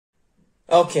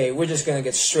Okay, we're just gonna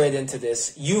get straight into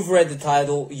this. You've read the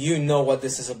title, you know what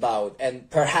this is about, and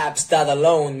perhaps that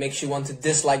alone makes you want to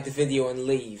dislike the video and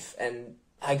leave, and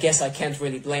I guess I can't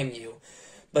really blame you.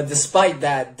 But despite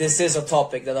that, this is a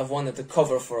topic that I've wanted to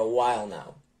cover for a while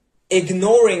now.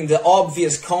 Ignoring the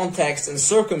obvious context and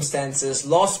circumstances,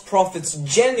 Lostprophets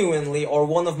genuinely are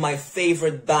one of my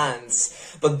favorite bands.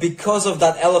 But because of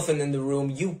that elephant in the room,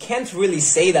 you can't really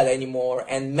say that anymore,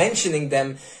 and mentioning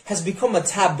them has become a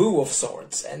taboo of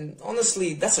sorts, and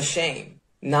honestly, that's a shame.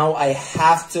 Now I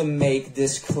have to make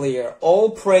this clear. All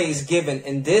praise given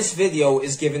in this video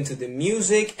is given to the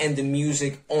music and the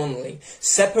music only,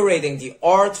 separating the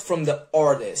art from the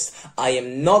artist. I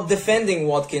am not defending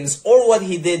Watkins or what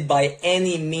he did by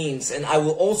any means, and I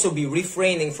will also be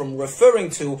refraining from referring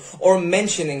to or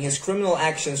mentioning his criminal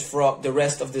actions throughout the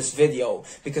rest of this video,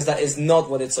 because that is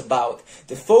not what it's about.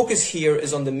 The focus here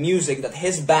is on the music that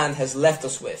his band has left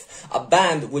us with, a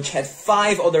band which had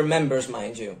 5 other members,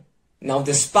 mind you. Now,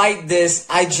 despite this,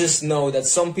 I just know that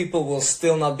some people will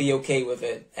still not be okay with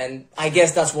it, and I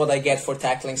guess that's what I get for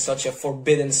tackling such a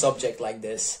forbidden subject like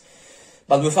this.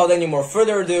 But without any more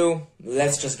further ado,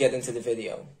 let's just get into the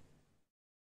video.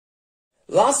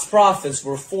 Lostprophets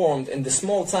were formed in the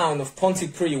small town of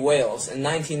Pontypridd, Wales in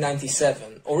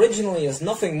 1997, originally as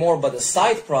nothing more but a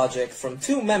side project from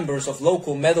 2 members of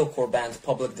local metalcore band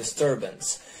Public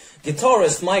Disturbance.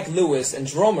 Guitarist Mike Lewis and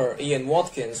drummer Ian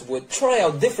Watkins would try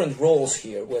out different roles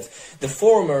here, with the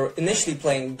former initially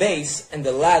playing bass and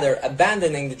the latter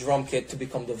abandoning the drum kit to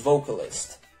become the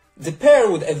vocalist. The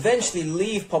pair would eventually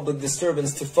leave Public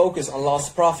Disturbance to focus on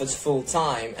Lostprophets full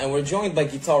time, and were joined by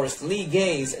guitarist Lee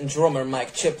Gaze and drummer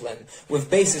Mike Chiplin,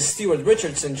 with bassist Stuart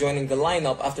Richardson joining the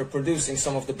lineup after producing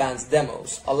some of the band's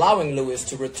demos, allowing Lewis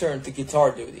to return to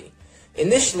guitar duty.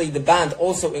 Initially, the band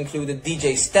also included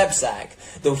DJ Stepsack,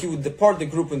 though he would depart the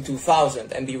group in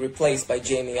 2000 and be replaced by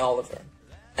Jamie Oliver.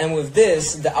 And with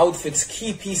this, the outfit's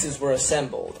key pieces were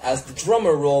assembled, as the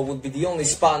drummer role would be the only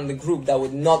spot in the group that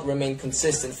would not remain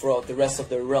consistent throughout the rest of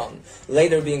their run,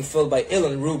 later being filled by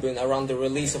Ilan Rubin around the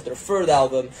release of their 3rd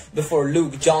album, before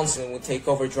Luke Johnson would take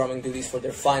over drumming duties for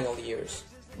their final years.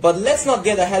 But let's not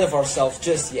get ahead of ourselves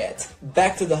just yet.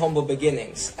 Back to the humble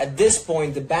beginnings. At this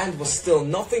point, the band was still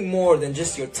nothing more than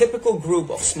just your typical group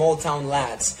of small-town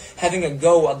lads having a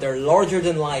go at their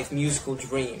larger-than-life musical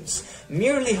dreams,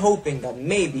 merely hoping that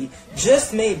maybe,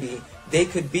 just maybe, they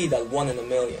could be that 1 in a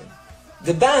million.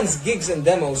 The band's gigs and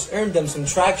demos earned them some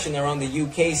traction around the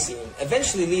UK scene,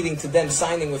 eventually leading to them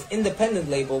signing with independent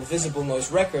label Visible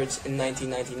Noise Records in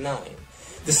 1999.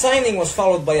 The signing was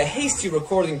followed by a hasty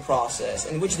recording process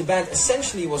in which the band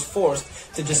essentially was forced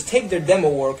to just take their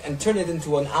demo work and turn it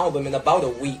into an album in about a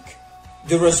week.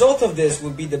 The result of this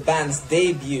would be the band's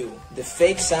debut, The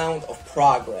Fake Sound of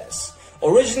Progress.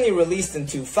 Originally released in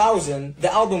 2000,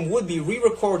 the album would be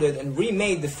re-recorded and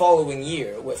remade the following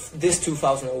year, with this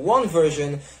 2001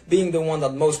 version being the one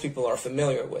that most people are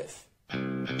familiar with.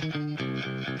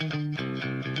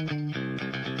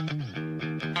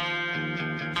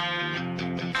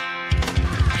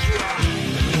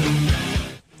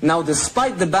 Now,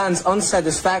 despite the band's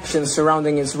unsatisfaction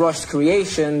surrounding its rushed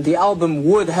creation, the album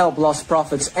would help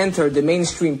Lostprophets enter the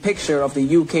mainstream picture of the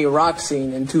UK rock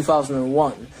scene in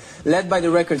 2001, led by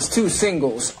the record's 2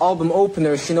 singles, album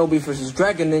opener Shinobi vs.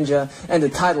 Dragon Ninja and the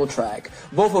title track,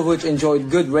 both of which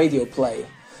enjoyed good radio play.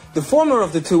 The former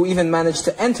of the 2 even managed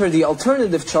to enter the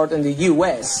alternative chart in the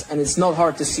US, and it's not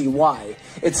hard to see why.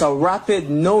 It's a rapid,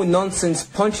 no-nonsense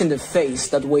punch in the face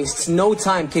that wastes no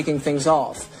time kicking things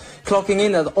off. Clocking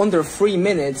in at under 3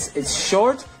 minutes, it's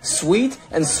short, sweet,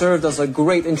 and served as a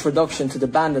great introduction to the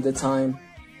band at the time.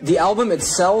 The album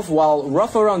itself, while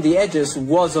rough around the edges,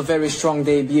 was a very strong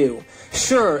debut.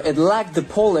 Sure, it lacked the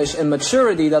polish and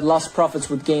maturity that Lostprophets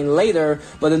would gain later,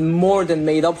 but it more than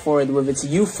made up for it with its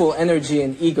youthful energy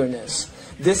and eagerness.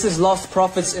 This is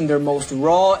Lostprophets in their most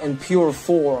raw and pure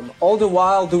form, all the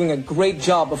while doing a great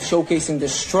job of showcasing the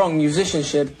strong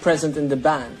musicianship present in the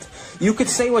band. You could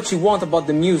say what you want about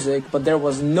the music, but there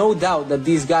was no doubt that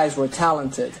these guys were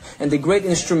talented, and the great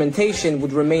instrumentation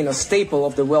would remain a staple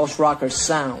of the Welsh rockers'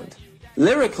 sound.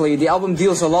 Lyrically, the album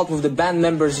deals a lot with the band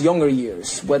members' younger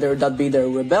years, whether that be their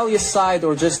rebellious side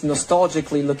or just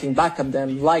nostalgically looking back at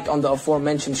them, like on the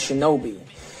aforementioned Shinobi.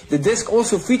 The disc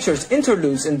also features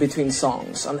interludes in between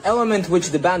songs, an element which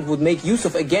the band would make use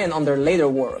of again on their later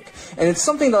work, and it's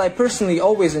something that I personally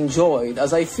always enjoyed,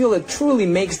 as I feel it truly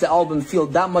makes the album feel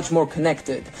that much more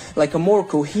connected, like a more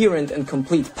coherent and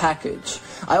complete package.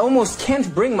 I almost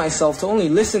can't bring myself to only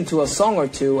listen to a song or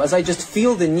two, as I just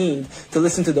feel the need to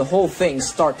listen to the whole thing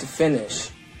start to finish.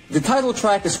 The title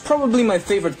track is probably my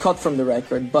favorite cut from the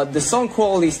record, but the song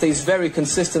quality stays very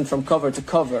consistent from cover to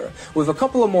cover, with a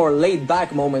couple of more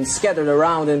laid-back moments scattered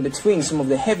around in between some of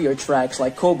the heavier tracks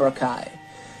like Cobra Kai.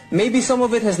 Maybe some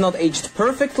of it has not aged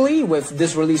perfectly, with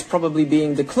this release probably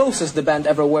being the closest the band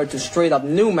ever were to straight-up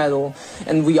nu metal,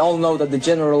 and we all know that the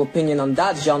general opinion on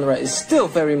that genre is still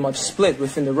very much split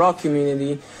within the rock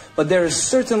community, but there is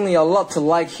certainly a lot to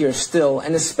like here still,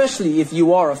 and especially if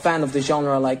you are a fan of the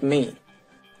genre like me.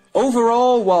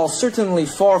 Overall, while certainly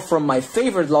far from my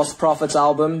favorite Lostprophets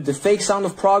album, The Fake Sound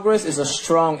of Progress is a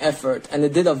strong effort, and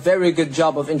it did a very good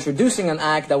job of introducing an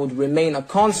act that would remain a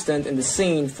constant in the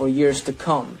scene for years to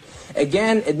come.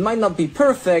 Again, it might not be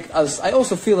perfect, as I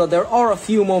also feel that there are a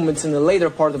few moments in the later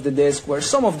part of the disc where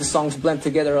some of the songs blend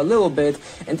together a little bit,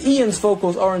 and Ian's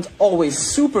vocals aren't always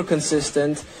super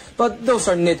consistent, but those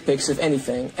are nitpicks if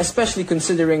anything, especially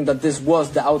considering that this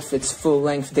was the outfit's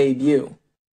full-length debut.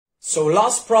 So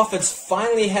Lostprophets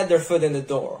finally had their foot in the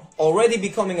door, already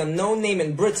becoming a known name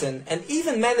in Britain and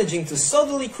even managing to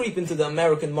subtly creep into the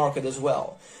American market as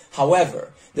well.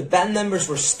 However, the band members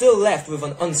were still left with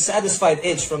an unsatisfied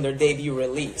itch from their debut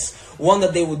release, one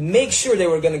that they would make sure they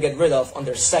were going to get rid of on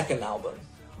their second album.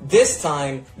 This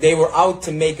time, they were out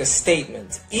to make a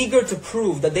statement, eager to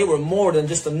prove that they were more than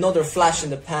just another flash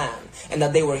in the pan, and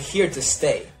that they were here to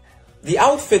stay. The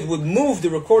outfit would move the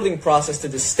recording process to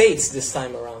the States this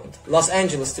time around, Los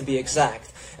Angeles to be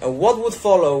exact, and what would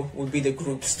follow would be the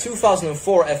group's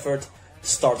 2004 effort,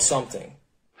 Start Something.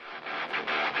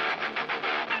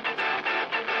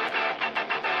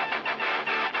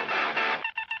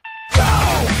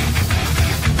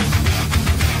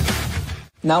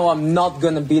 Now I'm not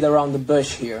gonna beat around the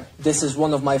bush here. This is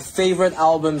one of my favorite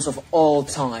albums of all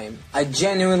time. I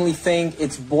genuinely think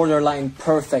it's borderline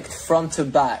perfect front to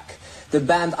back. The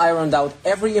band ironed out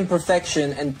every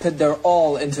imperfection and put their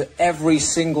all into every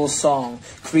single song,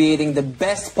 creating the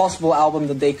best possible album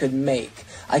that they could make.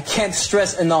 I can't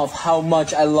stress enough how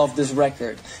much I love this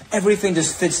record. Everything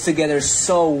just fits together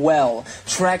so well.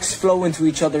 Tracks flow into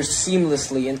each other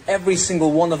seamlessly, and every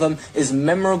single one of them is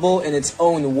memorable in its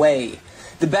own way.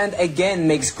 The band again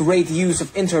makes great use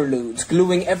of interludes,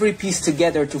 gluing every piece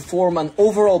together to form an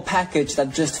overall package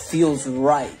that just feels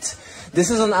right. This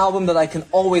is an album that I can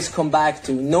always come back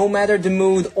to, no matter the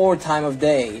mood or time of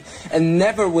day, and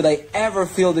never would I ever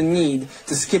feel the need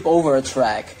to skip over a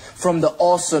track. From the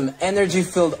awesome,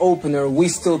 energy-filled opener, We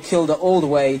Still Kill the Old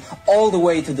Way, all the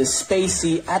way to the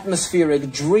spacey,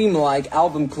 atmospheric, dreamlike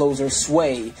album closer,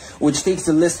 Sway, which takes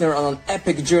the listener on an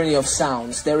epic journey of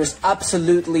sounds. There is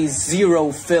absolutely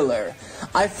zero filler.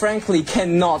 I frankly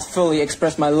cannot fully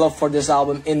express my love for this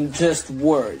album in just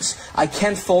words. I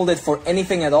can't fault it for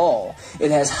anything at all.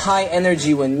 It has high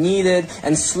energy when needed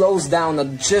and slows down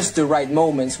at just the right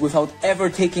moments without ever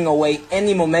taking away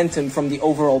any momentum from the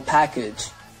overall package.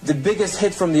 The biggest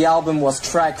hit from the album was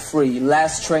track 3,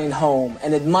 Last Train Home,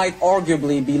 and it might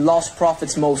arguably be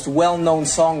Lostprophets' most well-known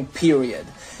song, period.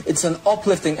 It's an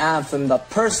uplifting anthem that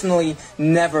personally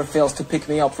never fails to pick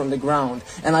me up from the ground,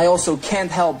 and I also can't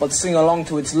help but sing along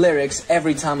to its lyrics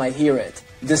every time I hear it.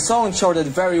 The song charted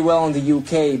very well in the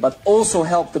UK, but also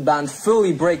helped the band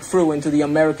fully break through into the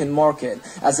American market,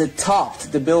 as it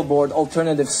topped the Billboard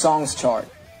Alternative Songs chart.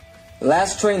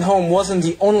 Last Train Home wasn't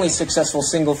the only successful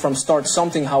single from Start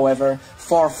Something, however,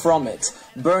 far from it.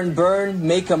 Burn Burn,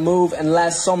 Make a Move, and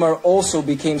Last Summer also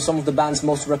became some of the band's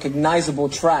most recognizable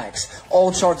tracks,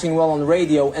 all charting well on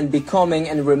radio and becoming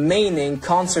and remaining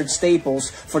concert staples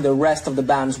for the rest of the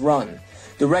band's run.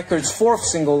 The record's fourth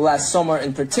single, Last Summer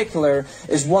in particular,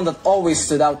 is one that always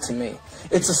stood out to me.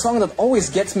 It's a song that always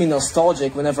gets me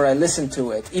nostalgic whenever I listen to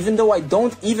it, even though I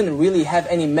don't even really have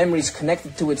any memories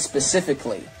connected to it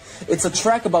specifically. It's a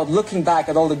track about looking back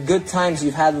at all the good times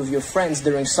you've had with your friends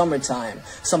during summertime,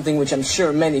 something which I'm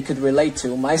sure many could relate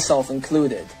to, myself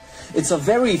included. It's a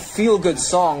very feel-good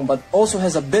song, but also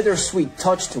has a bittersweet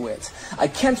touch to it. I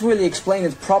can't really explain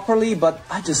it properly, but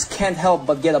I just can't help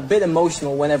but get a bit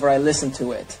emotional whenever I listen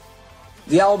to it.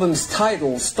 The album's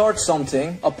title, Start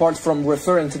Something, apart from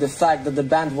referring to the fact that the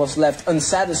band was left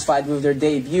unsatisfied with their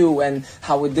debut and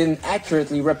how it didn't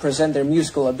accurately represent their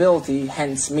musical ability,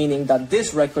 hence meaning that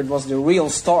this record was the real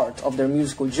start of their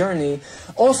musical journey,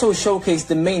 also showcased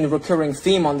the main recurring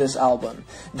theme on this album,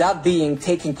 that being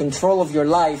taking control of your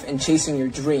life and chasing your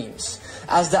dreams.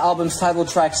 As the album's title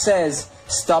track says,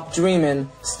 stop dreaming,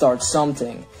 start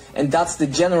something. And that's the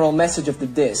general message of the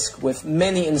disc, with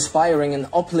many inspiring and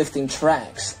uplifting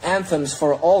tracks, anthems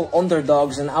for all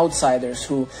underdogs and outsiders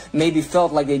who maybe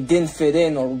felt like they didn't fit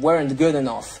in or weren't good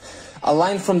enough. A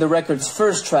line from the record's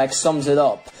first track sums it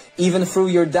up: even through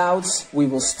your doubts, we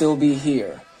will still be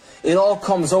here. It all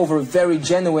comes over very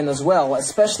genuine as well,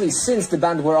 especially since the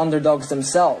band were underdogs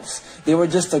themselves. They were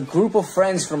just a group of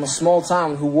friends from a small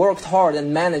town who worked hard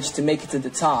and managed to make it to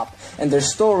the top, and their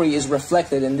story is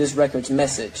reflected in this record's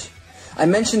message. I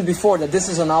mentioned before that this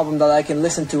is an album that I can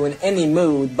listen to in any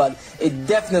mood, but it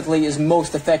definitely is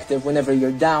most effective whenever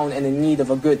you're down and in need of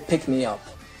a good pick-me-up.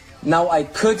 Now, I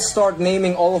could start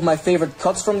naming all of my favorite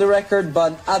cuts from the record,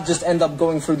 but I'd just end up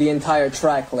going through the entire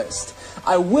track list.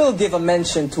 I will give a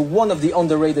mention to one of the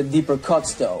underrated deeper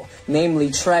cuts though, namely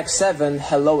track 7,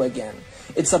 Hello Again.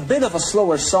 It's a bit of a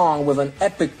slower song with an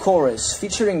epic chorus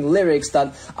featuring lyrics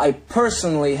that I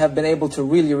personally have been able to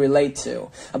really relate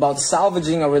to, about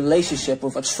salvaging a relationship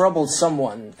with a troubled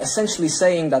someone, essentially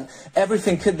saying that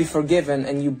everything could be forgiven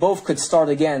and you both could start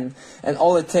again, and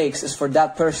all it takes is for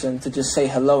that person to just say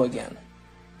hello again.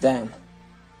 Damn.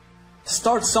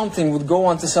 Start Something would go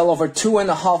on to sell over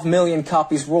 2.5 million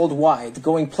copies worldwide,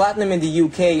 going platinum in the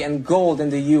UK and gold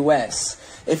in the US.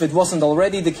 If it wasn't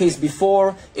already the case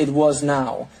before, it was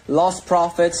now.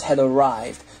 Lostprophets had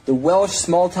arrived. The Welsh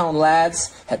small-town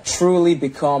lads had truly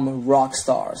become rock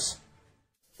stars.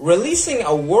 Releasing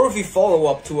a worthy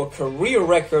follow-up to a career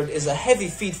record is a heavy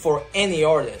feat for any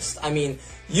artist. I mean,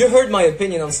 you heard my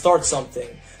opinion on Start Something.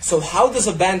 So how does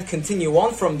a band continue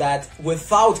on from that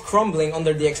without crumbling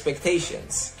under the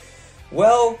expectations?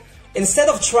 Well, instead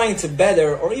of trying to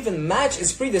better or even match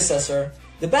its predecessor,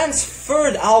 the band's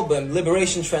third album,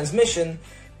 Liberation Transmission,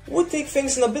 would take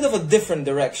things in a bit of a different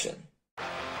direction.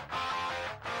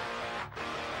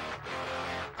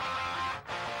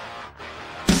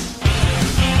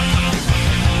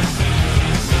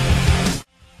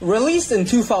 Released in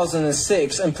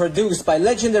 2006 and produced by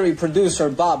legendary producer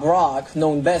Bob Rock,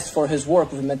 known best for his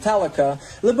work with Metallica,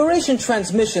 Liberation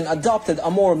Transmission adopted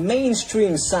a more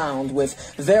mainstream sound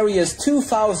with various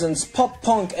 2000s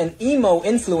pop-punk and emo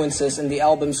influences in the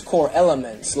album's core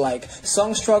elements, like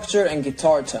song structure and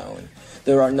guitar tone.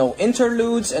 There are no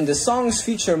interludes, and the songs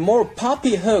feature more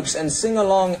poppy hooks and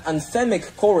sing-along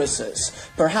anthemic choruses,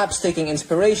 perhaps taking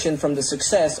inspiration from the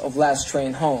success of Last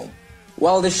Train Home.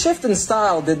 While the shift in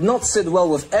style did not sit well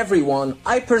with everyone,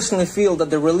 I personally feel that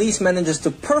the release manages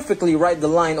to perfectly ride the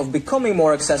line of becoming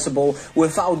more accessible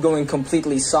without going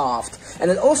completely soft, and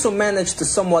it also managed to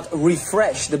somewhat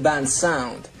refresh the band's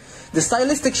sound. The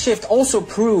stylistic shift also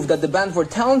proved that the band were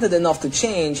talented enough to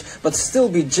change, but still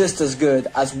be just as good,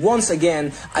 as once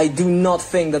again, I do not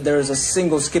think that there is a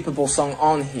single skippable song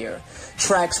on here.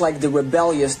 Tracks like The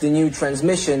Rebellious, The New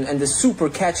Transmission, and the super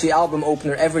catchy album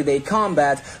opener Everyday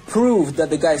Combat proved that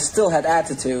the guys still had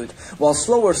attitude, while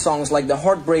slower songs like the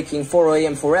heartbreaking 4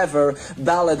 AM Forever,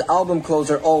 ballad album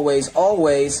closer Always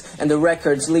Always, and the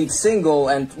record's lead single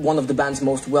and one of the band's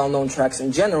most well-known tracks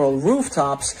in general,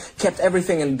 Rooftops, kept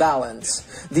everything in balance.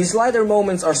 These lighter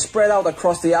moments are spread out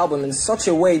across the album in such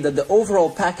a way that the overall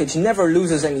package never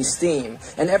loses any steam,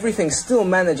 and everything still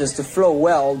manages to flow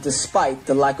well despite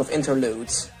the lack of interludes.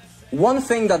 One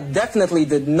thing that definitely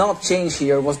did not change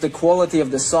here was the quality of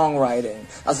the songwriting,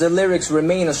 as the lyrics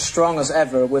remain as strong as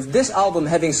ever, with this album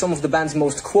having some of the band's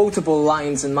most quotable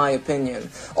lines in my opinion,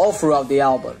 all throughout the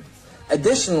album.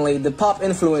 Additionally, the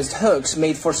pop-influenced hooks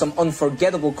made for some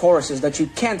unforgettable choruses that you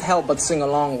can't help but sing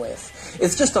along with.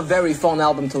 It's just a very fun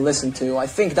album to listen to, I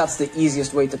think that's the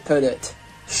easiest way to put it.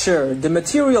 Sure, the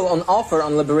material on offer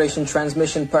on Liberation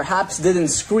Transmission perhaps didn't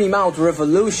scream out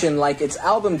revolution like its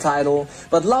album title,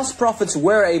 but Lostprophets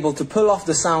were able to pull off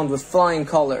the sound with flying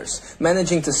colors,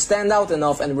 managing to stand out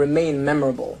enough and remain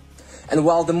memorable. And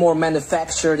while the more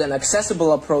manufactured and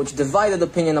accessible approach divided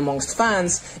opinion amongst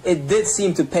fans, it did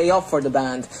seem to pay off for the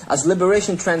band, as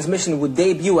Liberation Transmission would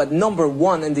debut at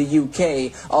 #1 in the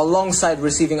UK, alongside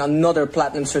receiving another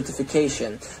platinum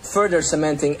certification, further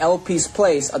cementing LP's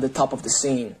place at the top of the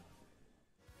scene.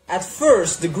 At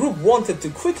first, the group wanted to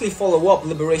quickly follow up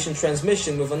Liberation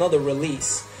Transmission with another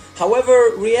release.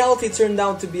 However, reality turned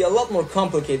out to be a lot more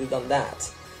complicated than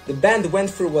that. The band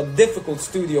went through a difficult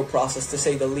studio process to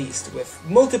say the least, with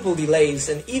multiple delays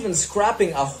and even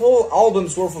scrapping a whole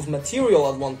album's worth of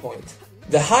material at one point.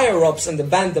 The higher-ups and the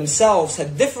band themselves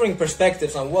had differing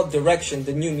perspectives on what direction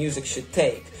the new music should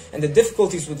take, and the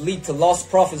difficulties would lead to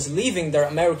Lostprophets leaving their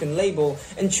American label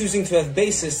and choosing to have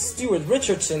bassist Stuart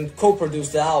Richardson co-produce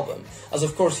the album, as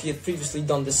of course he had previously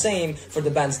done the same for the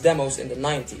band's demos in the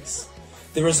 90s.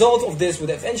 The result of this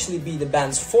would eventually be the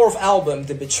band's fourth album,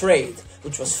 The Betrayed,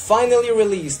 which was finally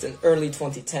released in early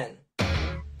 2010.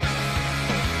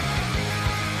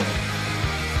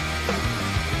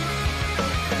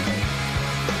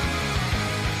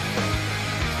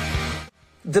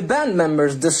 The band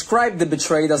members described The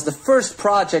Betrayed as the first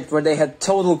project where they had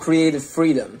total creative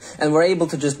freedom and were able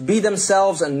to just be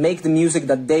themselves and make the music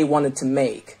that they wanted to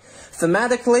make.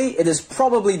 Thematically, it is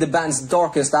probably the band's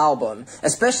darkest album,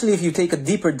 especially if you take a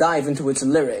deeper dive into its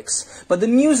lyrics, but the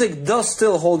music does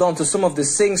still hold on to some of the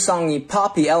sing-songy,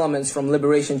 poppy elements from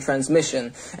Liberation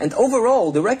Transmission, and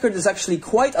overall, the record is actually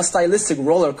quite a stylistic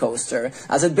roller coaster,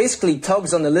 as it basically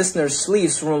tugs on the listener's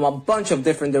sleeves from a bunch of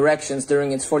different directions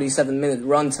during its 47-minute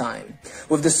runtime,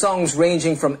 with the songs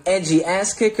ranging from edgy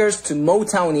ass-kickers to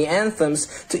Motowny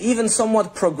anthems to even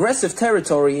somewhat progressive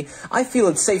territory. I feel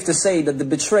it's safe to say that The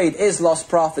Betrayed is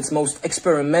Lostprophets' most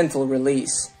experimental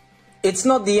release. It's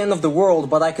not the end of the world,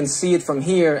 but I Can See It From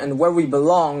Here and Where We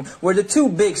Belong were the two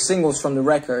big singles from the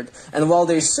record, and while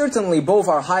they certainly both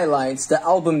are highlights, the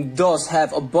album does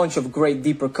have a bunch of great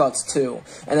deeper cuts too.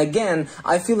 And again,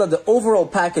 I feel that the overall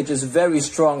package is very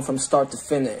strong from start to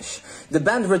finish. The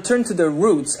band returned to their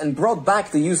roots and brought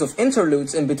back the use of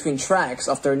interludes in between tracks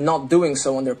after not doing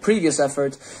so on their previous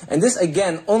effort, and this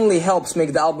again only helps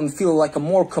make the album feel like a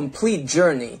more complete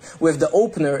journey, with the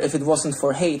opener, If It Wasn't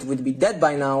For Hate, We'd Be Dead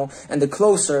By Now, and the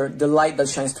closer, The Light That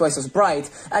Shines Twice As Bright,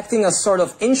 acting as sort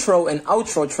of intro and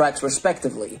outro tracks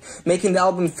respectively, making the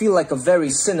album feel like a very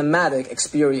cinematic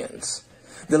experience.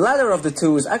 The latter of the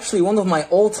two is actually one of my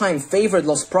all-time favorite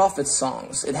Lostprophets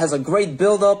songs. It has a great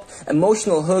build-up,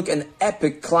 emotional hook, and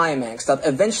epic climax that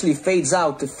eventually fades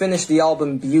out to finish the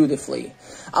album beautifully.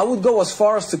 I would go as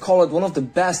far as to call it one of the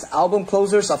best album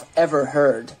closers I've ever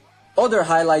heard. Other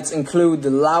highlights include the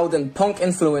loud and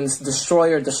punk-influenced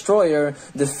Destroyer Destroyer,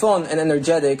 the fun and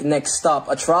energetic Next Stop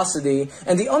Atrocity,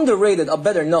 and the underrated A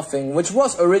Better Nothing, which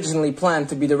was originally planned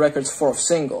to be the record's fourth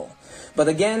single. But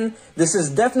again, this is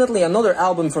definitely another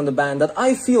album from the band that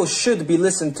I feel should be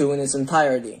listened to in its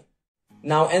entirety.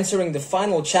 Now entering the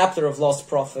final chapter of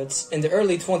Lostprophets, in the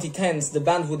early 2010s the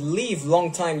band would leave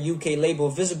longtime UK label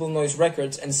Visible Noise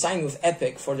Records and sign with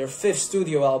Epic for their fifth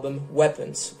studio album,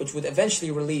 Weapons, which would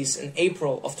eventually release in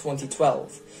April of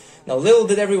 2012. Now little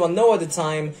did everyone know at the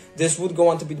time, this would go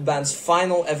on to be the band's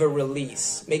final ever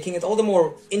release, making it all the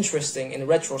more interesting in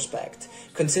retrospect,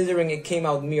 considering it came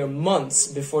out mere months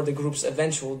before the group's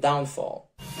eventual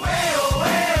downfall.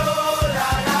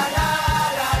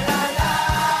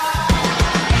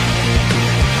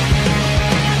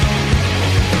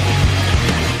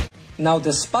 Now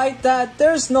despite that,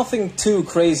 there's nothing too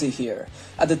crazy here.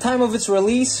 At the time of its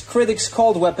release, critics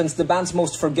called Weapons the band's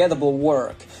most forgettable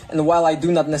work, and while I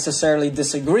do not necessarily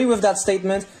disagree with that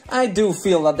statement, I do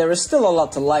feel that there is still a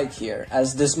lot to like here,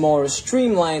 as this more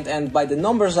streamlined and by the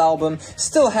numbers album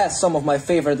still has some of my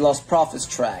favorite Lostprophets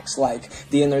tracks, like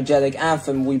the energetic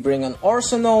anthem We Bring an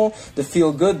Arsenal, the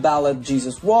feel-good ballad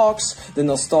Jesus Walks, the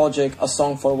nostalgic A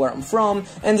Song for Where I'm From,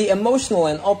 and the emotional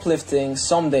and uplifting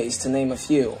Some Days, to name a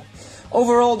few.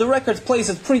 Overall, the record plays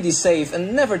it pretty safe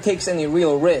and never takes any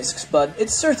real risks, but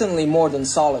it's certainly more than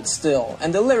solid still,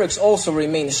 and the lyrics also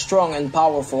remain strong and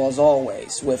powerful as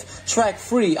always, with track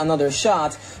 3, Another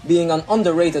Shot, being an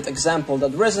underrated example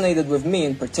that resonated with me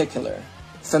in particular.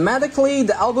 Thematically,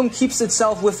 the album keeps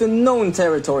itself within known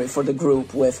territory for the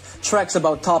group, with tracks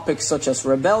about topics such as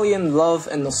rebellion, love,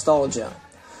 and nostalgia.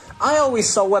 I always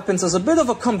saw Weapons as a bit of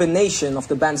a combination of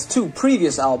the band's two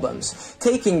previous albums,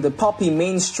 taking the poppy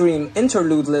mainstream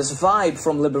interludeless vibe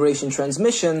from Liberation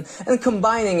Transmission and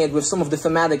combining it with some of the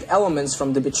thematic elements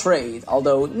from The Betrayed,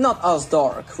 although not as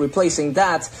dark, replacing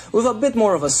that with a bit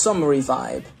more of a summery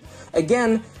vibe.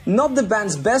 Again, not the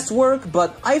band's best work,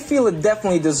 but I feel it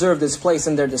definitely deserved its place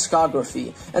in their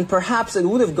discography, and perhaps it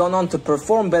would have gone on to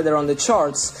perform better on the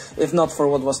charts if not for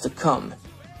what was to come.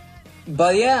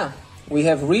 But yeah, we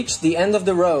have reached the end of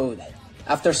the road.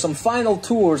 After some final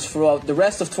tours throughout the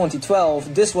rest of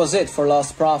 2012, this was it for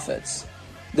Lostprophets.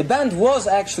 The band was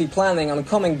actually planning on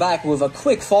coming back with a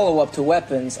quick follow-up to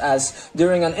Weapons, as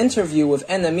during an interview with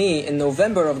NME in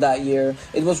November of that year,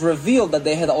 it was revealed that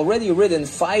they had already written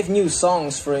 5 new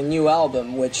songs for a new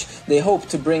album, which they hoped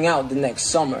to bring out the next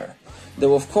summer.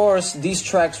 Though of course, these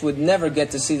tracks would never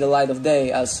get to see the light of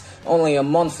day, as only a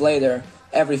month later,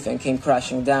 everything came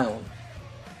crashing down.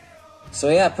 So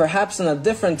yeah, perhaps in a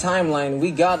different timeline,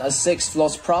 we got a 6th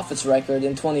Lostprophets record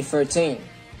in 2013.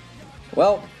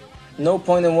 Well, no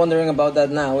point in wondering about that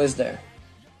now, is there?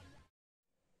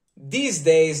 These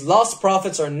days,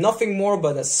 Lostprophets are nothing more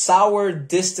but a sour,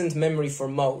 distant memory for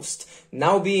most,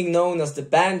 now being known as the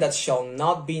band that shall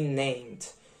not be named.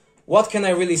 What can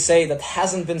I really say that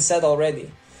hasn't been said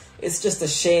already? It's just a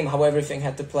shame how everything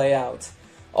had to play out.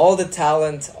 All the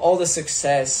talent, all the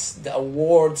success, the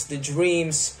awards, the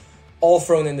dreams, all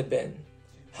thrown in the bin.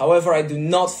 However, I do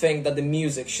not think that the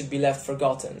music should be left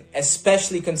forgotten,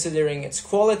 especially considering its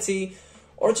quality,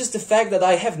 or just the fact that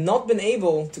I have not been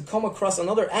able to come across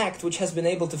another act which has been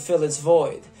able to fill its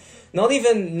void. Not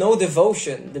even No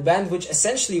Devotion, the band which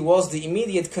essentially was the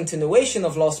immediate continuation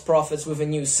of Lost Prophets with a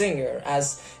new singer,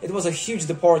 as it was a huge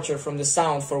departure from the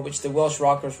sound for which the Welsh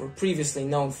rockers were previously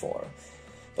known for.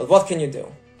 But what can you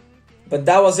do? But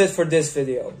that was it for this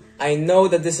video. I know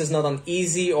that this is not an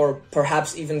easy or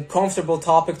perhaps even comfortable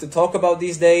topic to talk about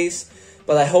these days,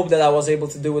 but I hope that I was able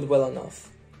to do it well enough.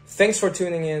 Thanks for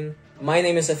tuning in. My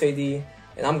name is F.A.D,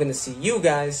 and I'm gonna see you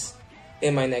guys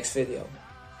in my next video.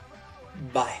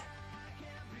 Bye.